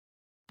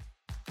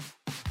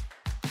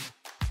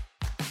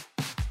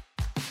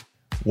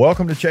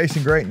Welcome to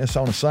Chasing Greatness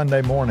on a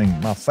Sunday morning.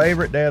 My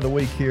favorite day of the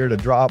week here to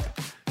drop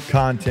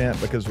content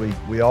because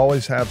we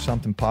always have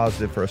something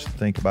positive for us to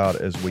think about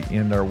as we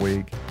end our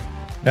week.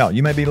 Now,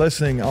 you may be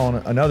listening on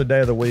another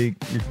day of the week.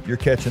 You're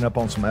catching up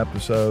on some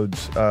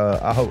episodes.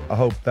 I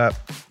hope that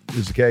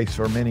is the case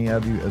for many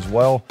of you as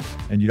well,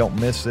 and you don't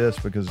miss this,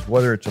 because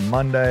whether it's a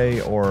Monday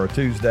or a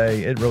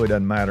Tuesday, it really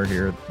doesn't matter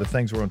here. The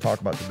things we're going to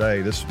talk about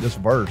today, this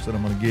verse that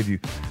I'm going to give you,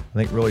 I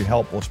think really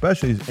helpful,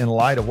 especially in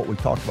light of what we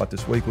talked about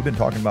this week. We've been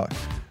talking about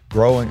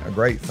growing a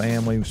great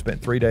family. We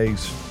spent 3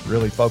 days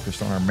really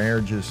focused on our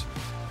marriages,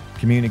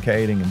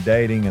 communicating and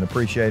dating and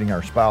appreciating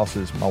our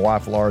spouses. My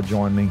wife, Laura,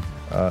 joined me.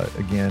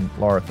 Again,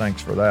 Laura,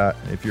 thanks for that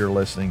if you're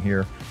listening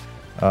here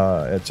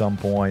at some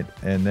point.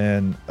 And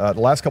then the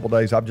last couple of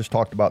days, I've just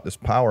talked about this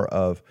power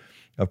of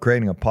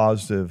creating a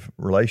positive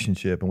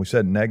relationship. And we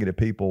said negative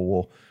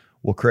people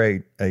will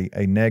create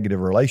a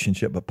negative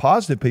relationship, but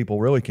positive people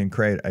really can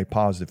create a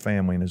positive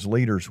family. And as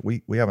leaders,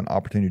 we have an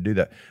opportunity to do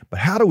that. But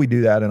how do we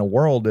do that in a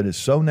world that is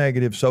so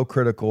negative, so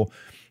critical?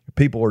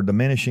 People are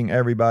diminishing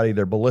everybody.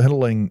 They're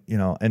belittling,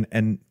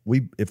 and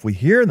if we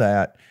hear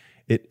that,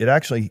 it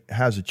actually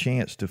has a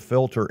chance to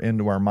filter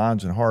into our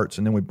minds and hearts,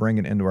 and then we bring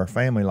it into our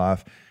family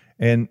life.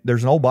 And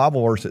there's an old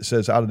Bible verse that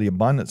says, out of the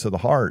abundance of the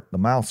heart, the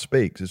mouth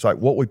speaks. It's like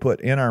what we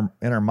put in our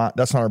mind.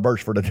 That's not our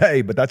verse for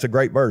today, but that's a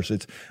great verse.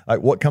 It's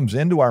like what comes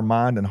into our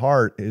mind and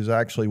heart is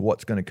actually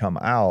what's going to come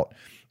out.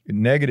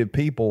 Negative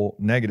people,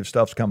 negative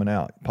stuff's coming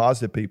out.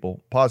 Positive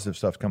people, positive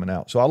stuff's coming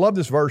out. So I love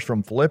this verse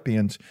from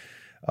Philippians.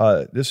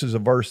 This is a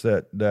verse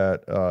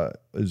that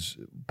is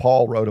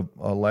Paul wrote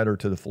a letter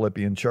to the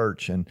Philippian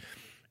church, and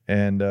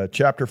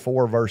chapter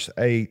 4, verse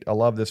 8. I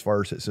love this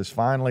verse. It says,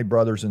 "Finally,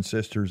 brothers and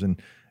sisters," and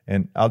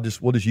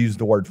we'll just use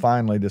the word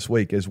 "finally" this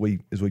week as we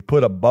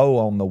put a bow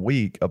on the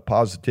week of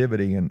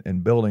positivity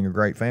and building a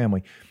great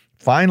family.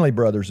 "Finally,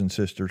 brothers and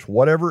sisters,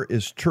 whatever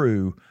is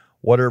true,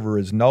 whatever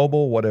is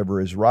noble, whatever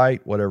is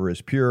right, whatever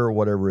is pure,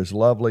 whatever is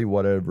lovely,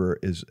 whatever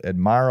is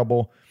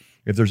admirable,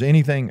 if there's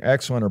anything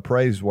excellent or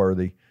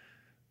praiseworthy,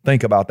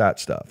 think about that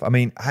stuff." I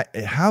mean,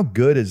 how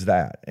good is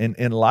that? And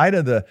in light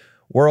of the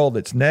world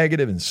that's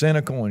negative and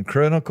cynical and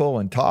critical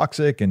and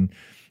toxic, and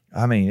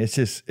I mean,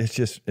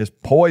 it's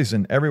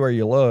poison everywhere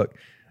you look.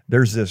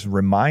 There's this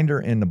reminder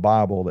in the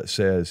Bible that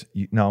says,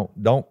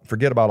 don't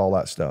forget about all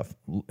that stuff.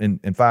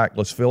 In fact,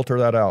 let's filter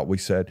that out. We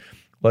said,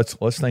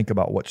 let's think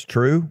about what's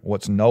true,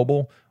 what's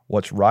noble,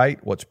 what's right,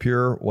 what's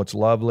pure, what's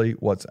lovely,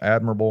 what's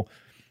admirable,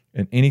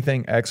 and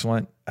anything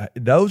excellent.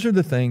 Those are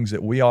the things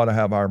that we ought to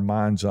have our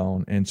minds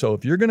on. And so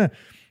if you're gonna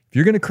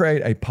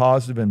create a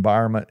positive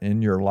environment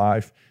in your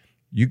life,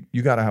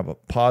 you got to have a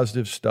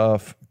positive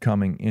stuff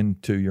coming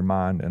into your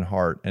mind and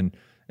heart. And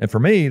for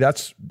me,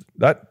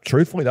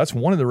 truthfully, that's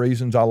one of the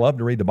reasons I love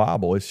to read the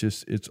Bible.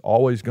 It's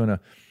always going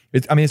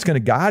to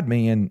guide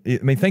me. And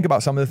think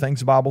about some of the things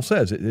the Bible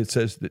says. It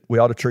says that we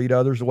ought to treat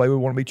others the way we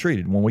want to be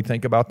treated. When we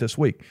think about this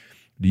week,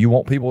 do you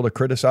want people to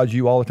criticize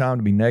you all the time,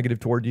 to be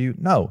negative toward you?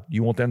 No.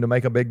 You want them to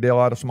make a big deal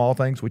out of small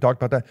things? We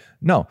talked about that.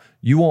 No.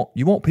 You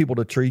want people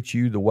to treat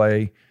you the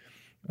way,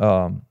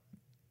 or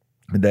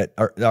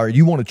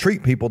you want to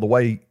treat people the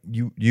way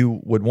you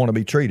would want to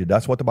be treated.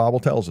 That's what the Bible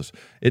tells us.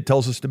 It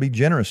tells us to be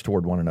generous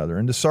toward one another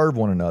and to serve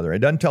one another. It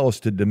doesn't tell us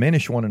to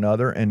diminish one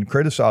another and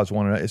criticize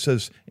one another. It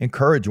says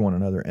encourage one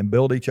another and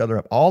build each other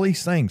up. All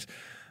these things.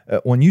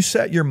 When you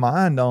set your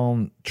mind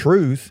on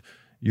truth,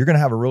 you're going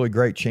to have a really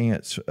great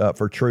chance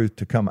for truth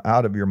to come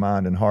out of your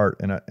mind and heart.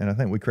 And I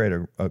think we create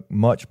a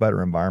much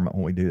better environment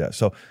when we do that.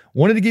 So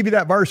wanted to give you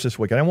that verse this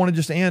week. I didn't want to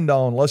just end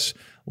on let's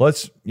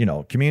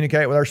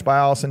communicate with our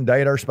spouse and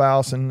date our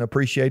spouse and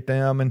appreciate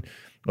them and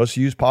let's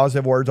use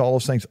positive words, all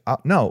those things.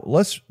 No,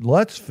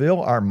 let's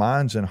fill our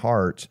minds and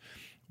hearts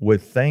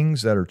with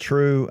things that are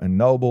true and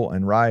noble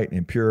and right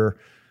and pure,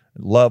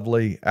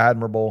 lovely,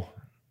 admirable,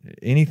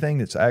 anything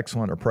that's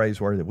excellent or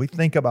praiseworthy. We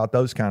think about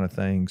those kind of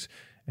things,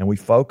 and we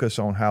focus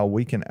on how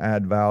we can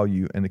add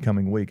value in the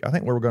coming week. I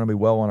think we're going to be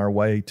well on our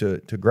way to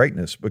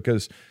greatness,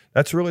 because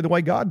that's really the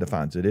way God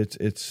defines it.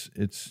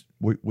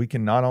 We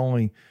can not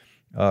only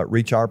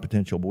reach our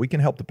potential, but we can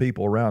help the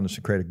people around us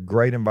to create a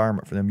great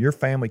environment for them. Your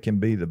family can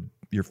be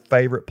your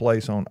favorite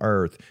place on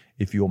earth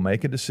if you'll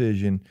make a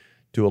decision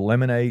to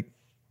eliminate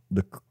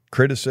the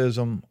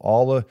criticism,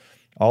 all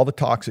the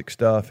toxic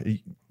stuff.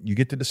 You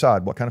get to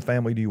decide what kind of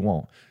family do you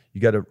want.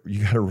 You got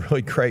a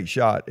really great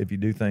shot if you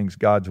do things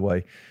God's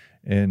way.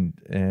 And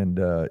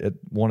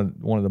one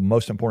of the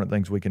most important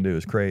things we can do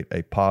is create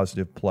a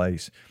positive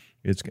place.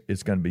 It's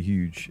going to be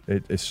huge.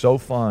 It's so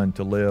fun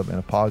to live in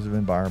a positive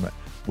environment.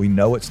 We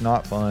know it's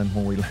not fun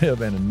when we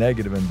live in a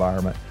negative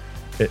environment.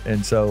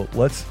 And so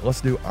let's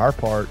do our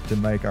part to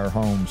make our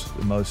homes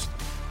the most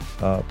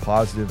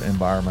positive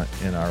environment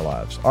in our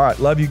lives. All right,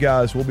 love you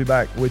guys. We'll be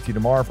back with you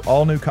tomorrow for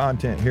all new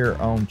content here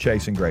on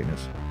Chasing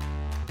Greatness.